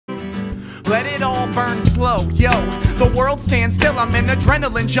let it all burn slow. Yo, the world stands still, I'm an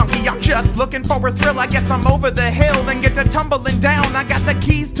adrenaline junkie. I'm just looking for a thrill. I guess I'm over the hill and get to tumbling down. I got the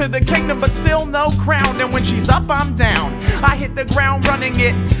keys to the kingdom, but still no crown. And when she's up, I'm down. I hit the ground running,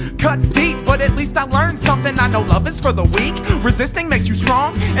 it cuts deep, but at least I learned something. I know love is for the weak, resisting makes you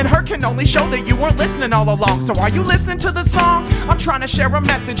strong, and hurt can only show that you weren't listening all along. So are you listening to the song? I'm trying to share a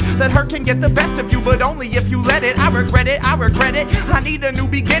message that hurt can get the best of you, but only if you let it. I regret it, I regret it. I need a new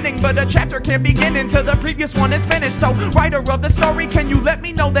beginning, but a chapter can't begin until the previous one is finished. So writer of the story, can you let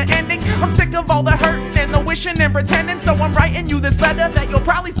me know the ending? I'm sick of all the hurting and the wishing and pretending, so I'm writing you this letter that you'll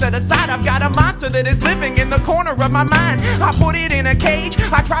probably set aside. I've got a monster that is living in the corner of my mind. I put it in a cage,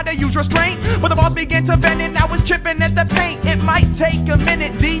 I tried to use restraint, but the walls began to bend and I was chipping at the paint. It might take a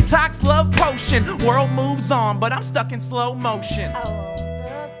minute, detox, love potion. World moves on, but I'm stuck in slow motion. Oh.